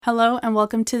Hello and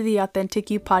welcome to the Authentic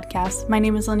You podcast. My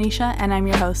name is Lanisha and I'm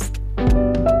your host.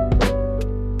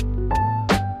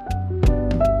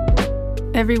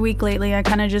 Every week lately, I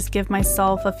kind of just give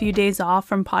myself a few days off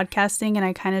from podcasting and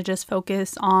I kind of just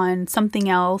focus on something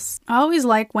else. I always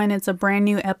like when it's a brand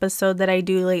new episode that I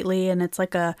do lately and it's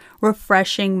like a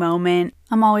refreshing moment.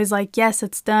 I'm always like, yes,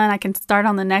 it's done. I can start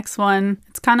on the next one.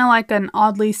 It's kind of like an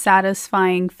oddly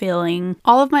satisfying feeling.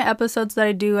 All of my episodes that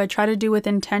I do, I try to do with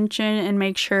intention and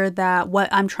make sure that what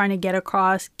I'm trying to get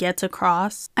across gets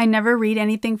across. I never read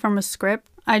anything from a script.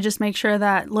 I just make sure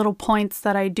that little points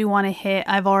that I do want to hit,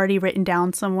 I've already written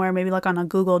down somewhere, maybe like on a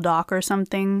Google Doc or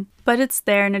something. But it's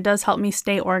there and it does help me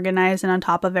stay organized and on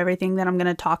top of everything that I'm going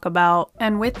to talk about.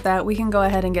 And with that, we can go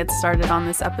ahead and get started on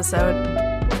this episode.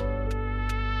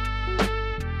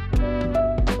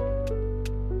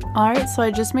 Alright, so I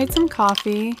just made some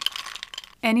coffee.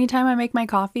 Anytime I make my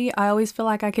coffee, I always feel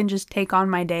like I can just take on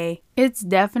my day. It's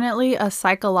definitely a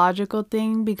psychological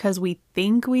thing because we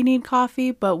think we need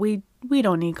coffee, but we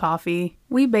don't need coffee.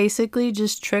 We basically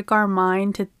just trick our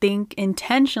mind to think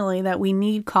intentionally that we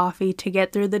need coffee to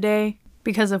get through the day.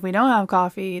 Because if we don't have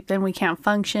coffee, then we can't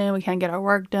function, we can't get our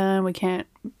work done,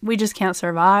 we just can't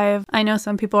survive. I know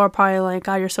some people are probably like,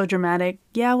 oh, you're so dramatic.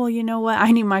 Yeah, well, you know what?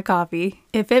 I need my coffee.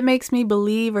 If it makes me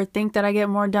believe or think that I get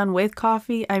more done with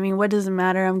coffee, I mean, what does it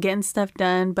matter? I'm getting stuff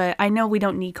done, but I know we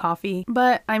don't need coffee.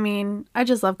 But I mean, I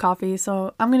just love coffee,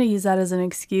 so I'm going to use that as an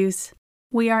excuse.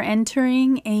 We are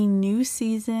entering a new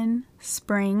season,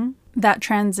 spring. That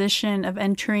transition of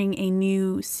entering a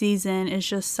new season is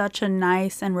just such a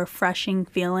nice and refreshing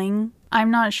feeling.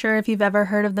 I'm not sure if you've ever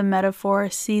heard of the metaphor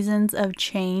seasons of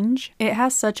change. It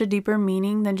has such a deeper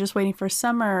meaning than just waiting for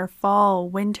summer, fall,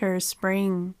 winter,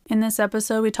 spring. In this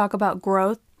episode, we talk about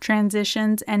growth,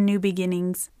 transitions, and new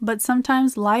beginnings. But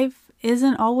sometimes life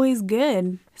isn't always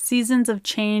good. Seasons of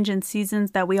change and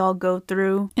seasons that we all go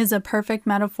through is a perfect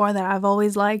metaphor that I've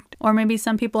always liked. Or maybe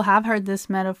some people have heard this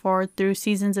metaphor through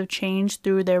seasons of change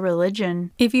through their religion.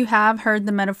 If you have heard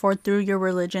the metaphor through your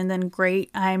religion, then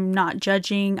great. I'm not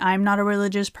judging. I'm not a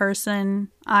religious person.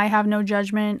 I have no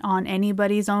judgment on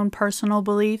anybody's own personal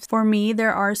beliefs. For me,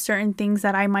 there are certain things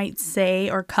that I might say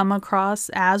or come across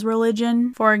as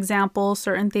religion. For example,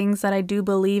 certain things that I do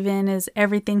believe in is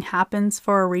everything happens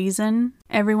for a reason.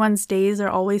 Everyone's days are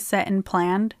always set and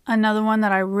planned. Another one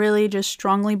that I really just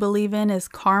strongly believe in is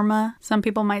karma. Some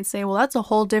people might say, well, that's a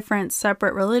whole different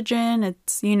separate religion.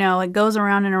 It's, it goes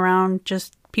around and around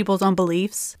just people's own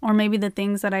beliefs. Or maybe the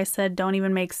things that I said don't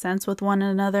even make sense with one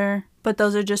another. But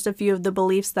those are just a few of the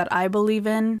beliefs that I believe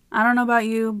in. I don't know about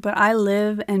you, but I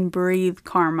live and breathe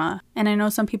karma. And I know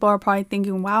some people are probably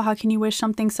thinking, wow, how can you wish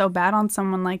something so bad on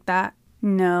someone like that?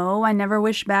 No, I never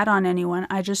wish bad on anyone.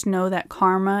 I just know that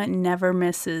karma never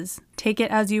misses. Take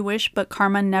it as you wish, but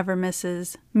karma never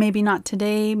misses. Maybe not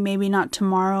today, maybe not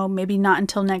tomorrow, maybe not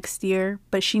until next year,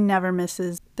 but she never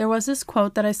misses. There was this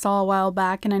quote that I saw a while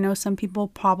back, and I know some people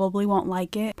probably won't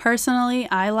like it. Personally,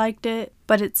 I liked it,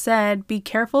 but it said, be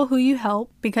careful who you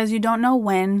help because you don't know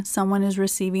when someone is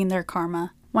receiving their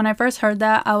karma. When I first heard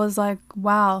that, I was like,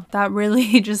 wow, that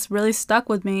really just really stuck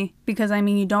with me. Because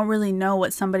you don't really know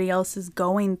what somebody else is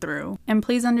going through. And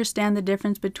please understand the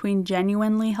difference between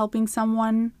genuinely helping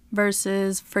someone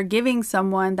versus forgiving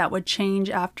someone that would change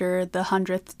after the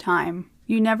 100th time.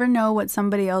 You never know what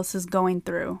somebody else is going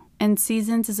through. And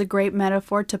seasons is a great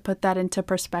metaphor to put that into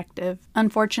perspective.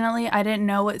 Unfortunately, I didn't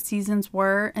know what seasons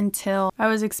were until I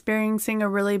was experiencing a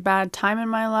really bad time in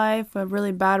my life, a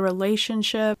really bad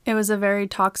relationship. It was a very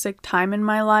toxic time in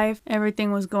my life.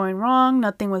 Everything was going wrong.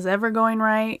 Nothing was ever going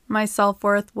right. My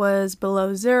self-worth was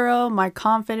below zero. My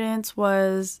confidence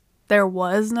was... There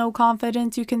was no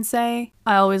confidence, you can say.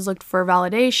 I always looked for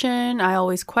validation. I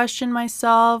always questioned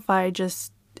myself.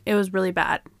 It was really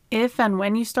bad. If and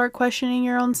when you start questioning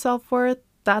your own self-worth,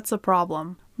 that's a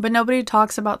problem. But nobody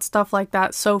talks about stuff like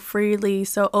that so freely,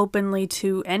 so openly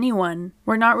to anyone.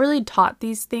 We're not really taught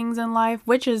these things in life,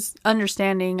 which is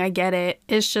understanding. I get it.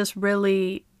 It's just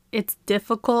really, it's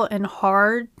difficult and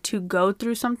hard to go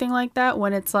through something like that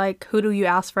when it's like, who do you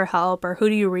ask for help or who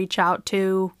do you reach out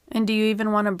to? And do you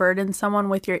even want to burden someone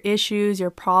with your issues, your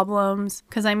problems?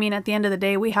 Because at the end of the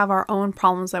day, we have our own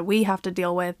problems that we have to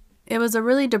deal with. It was a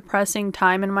really depressing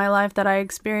time in my life that I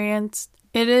experienced.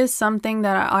 It is something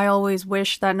that I always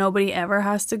wish that nobody ever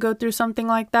has to go through something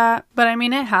like that. But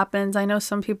it happens. I know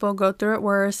some people go through it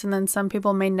worse and then some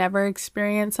people may never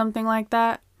experience something like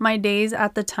that. My days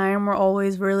at the time were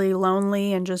always really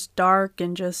lonely and just dark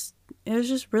and it was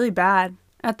just really bad.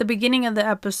 At the beginning of the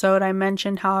episode, I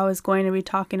mentioned how I was going to be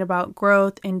talking about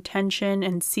growth, intention,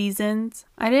 and seasons.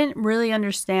 I didn't really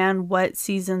understand what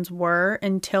seasons were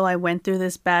until I went through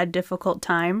this bad, difficult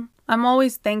time. I'm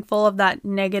always thankful of that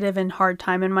negative and hard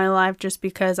time in my life just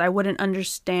because I wouldn't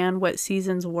understand what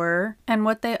seasons were and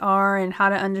what they are and how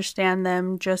to understand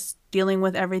them just dealing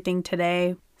with everything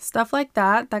today. Stuff like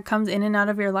that comes in and out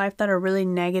of your life that are really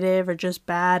negative or just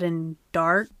bad and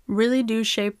dark really do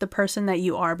shape the person that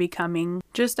you are becoming.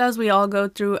 Just as we all go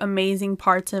through amazing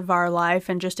parts of our life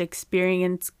and just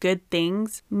experience good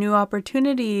things, new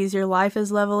opportunities, your life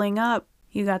is leveling up.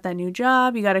 You got that new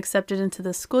job, you got accepted into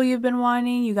the school you've been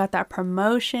wanting, you got that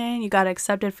promotion, you got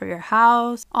accepted for your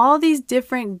house. All these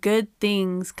different good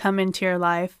things come into your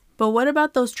life. But what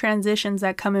about those transitions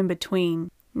that come in between?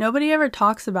 Nobody ever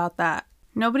talks about that.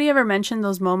 Nobody ever mentioned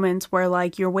those moments where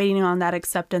like you're waiting on that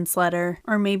acceptance letter,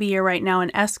 or maybe you're right now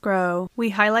in escrow. We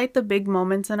highlight the big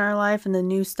moments in our life and the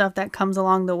new stuff that comes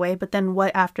along the way, but then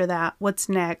what after that? What's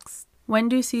next? When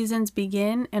do seasons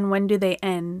begin and when do they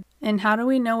end? And how do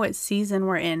we know what season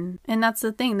we're in? And that's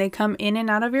the thing, they come in and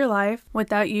out of your life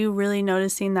without you really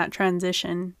noticing that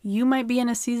transition. You might be in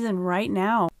a season right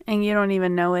now and you don't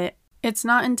even know it. It's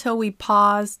not until we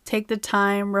pause, take the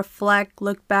time, reflect,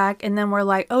 look back, and then we're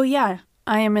like, oh yeah,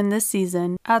 I am in this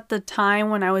season. At the time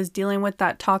when I was dealing with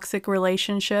that toxic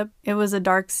relationship, it was a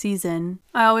dark season.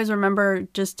 I always remember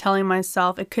just telling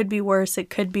myself, it could be worse,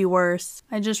 it could be worse.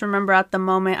 I just remember at the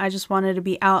moment, I just wanted to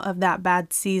be out of that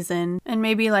bad season. And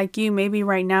maybe like you, maybe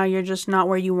right now you're just not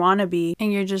where you want to be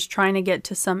and you're just trying to get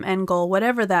to some end goal,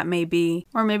 whatever that may be.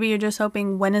 Or maybe you're just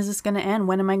hoping, when is this going to end?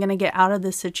 When am I going to get out of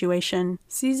this situation?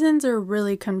 Seasons are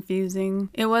really confusing.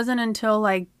 It wasn't until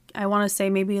like, I want to say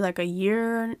maybe like a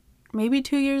year, maybe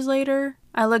 2 years later,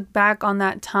 I look back on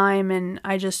that time and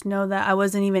I just know that I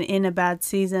wasn't even in a bad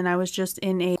season. I was just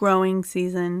in a growing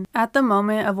season. At the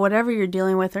moment of whatever you're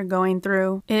dealing with or going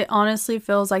through, it honestly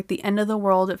feels like the end of the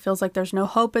world. It feels like there's no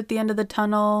hope at the end of the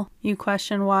tunnel. You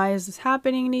question, why is this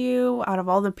happening to you? Out of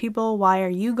all the people, why are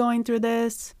you going through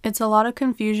this? It's a lot of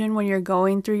confusion when you're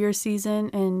going through your season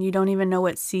and you don't even know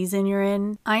what season you're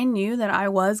in. I knew that I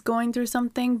was going through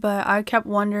something, but I kept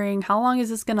wondering, how long is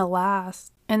this gonna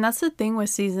last? And that's the thing with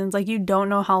seasons, like you don't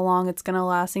know how long it's going to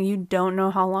last and you don't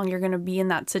know how long you're going to be in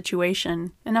that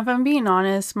situation. And if I'm being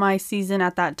honest, my season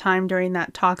at that time during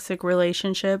that toxic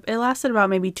relationship, it lasted about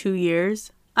maybe 2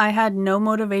 years. I had no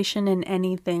motivation in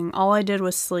anything. All I did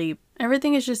was sleep.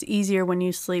 Everything is just easier when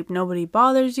you sleep. Nobody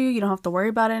bothers you. You don't have to worry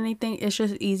about anything. It's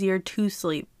just easier to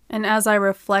sleep. And as I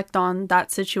reflect on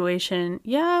that situation,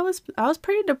 yeah, I was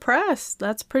pretty depressed.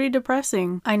 That's pretty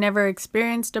depressing. I never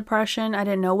experienced depression. I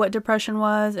didn't know what depression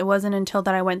was. It wasn't until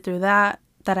that I went through that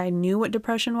I knew what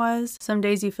depression was. Some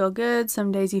days you feel good,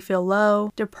 some days you feel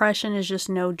low. Depression is just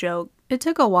no joke. It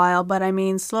took a while, but I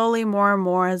mean, slowly more and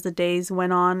more as the days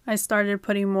went on, I started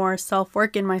putting more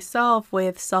self-work in myself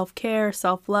with self-care,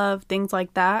 self-love, things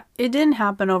like that. It didn't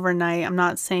happen overnight. I'm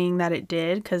not saying that it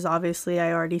did, because obviously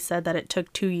I already said that it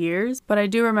took 2 years, but I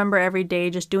do remember every day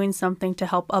just doing something to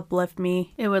help uplift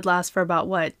me. It would last for about,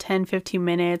 10-15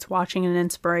 minutes, watching an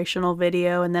inspirational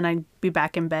video, and then I'd be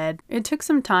back in bed. It took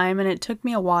some time and it took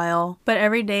me a while, but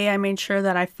every day I made sure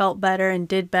that I felt better and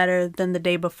did better than the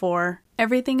day before.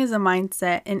 Everything is a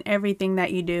mindset in everything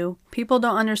that you do. People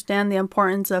don't understand the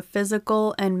importance of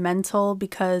physical and mental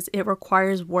because it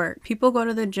requires work. People go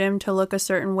to the gym to look a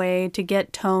certain way, to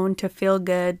get toned, to feel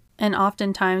good. And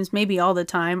oftentimes, maybe all the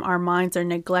time, our minds are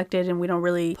neglected and we don't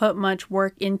really put much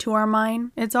work into our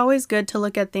mind. It's always good to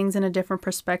look at things in a different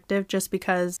perspective just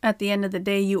because at the end of the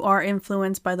day, you are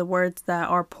influenced by the words that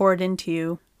are poured into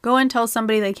you. Go and tell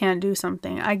somebody they can't do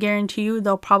something. I guarantee you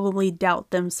they'll probably doubt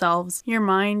themselves. Your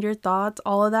mind, your thoughts,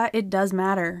 all of that, it does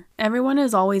matter. Everyone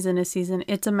is always in a season.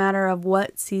 It's a matter of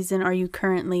what season are you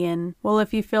currently in. Well,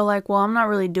 if you feel like, I'm not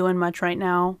really doing much right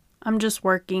now, I'm just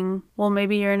working. Well,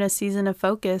 maybe you're in a season of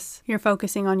focus. You're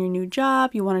focusing on your new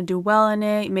job. You want to do well in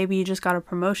it. Maybe you just got a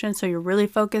promotion, so you're really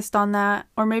focused on that.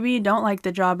 Or maybe you don't like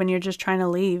the job and you're just trying to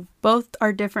leave. Both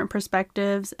are different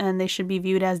perspectives and they should be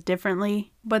viewed as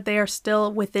differently, but they are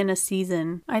still within a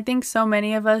season. I think so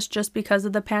many of us, just because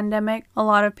of the pandemic, a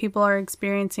lot of people are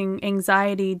experiencing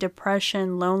anxiety,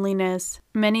 depression, loneliness.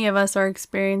 Many of us are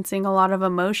experiencing a lot of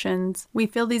emotions. We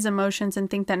feel these emotions and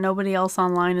think that nobody else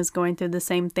online is going through the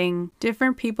same thing.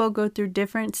 Different people go through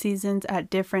different seasons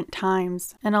at different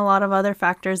times, and a lot of other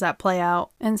factors that play out.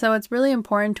 And so it's really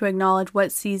important to acknowledge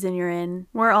what season you're in.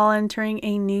 We're all entering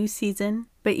a new season.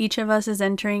 but each of us is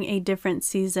entering a different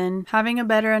season. Having a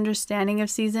better understanding of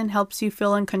season helps you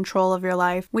feel in control of your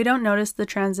life. We don't notice the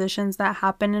transitions that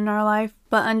happen in our life,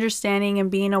 but understanding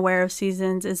and being aware of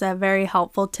seasons is a very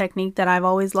helpful technique that I've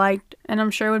always liked, and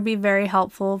I'm sure would be very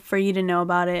helpful for you to know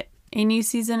about it. A new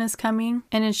season is coming,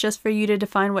 and it's just for you to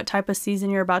define what type of season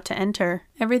you're about to enter.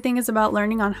 Everything is about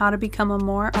learning on how to become a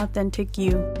more authentic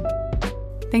you.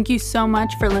 Thank you so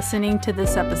much for listening to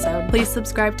this episode. Please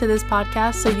subscribe to this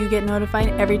podcast so you get notified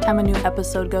every time a new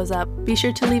episode goes up. Be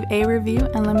sure to leave a review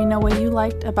and let me know what you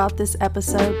liked about this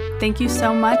episode. Thank you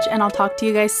so much, and I'll talk to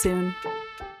you guys soon.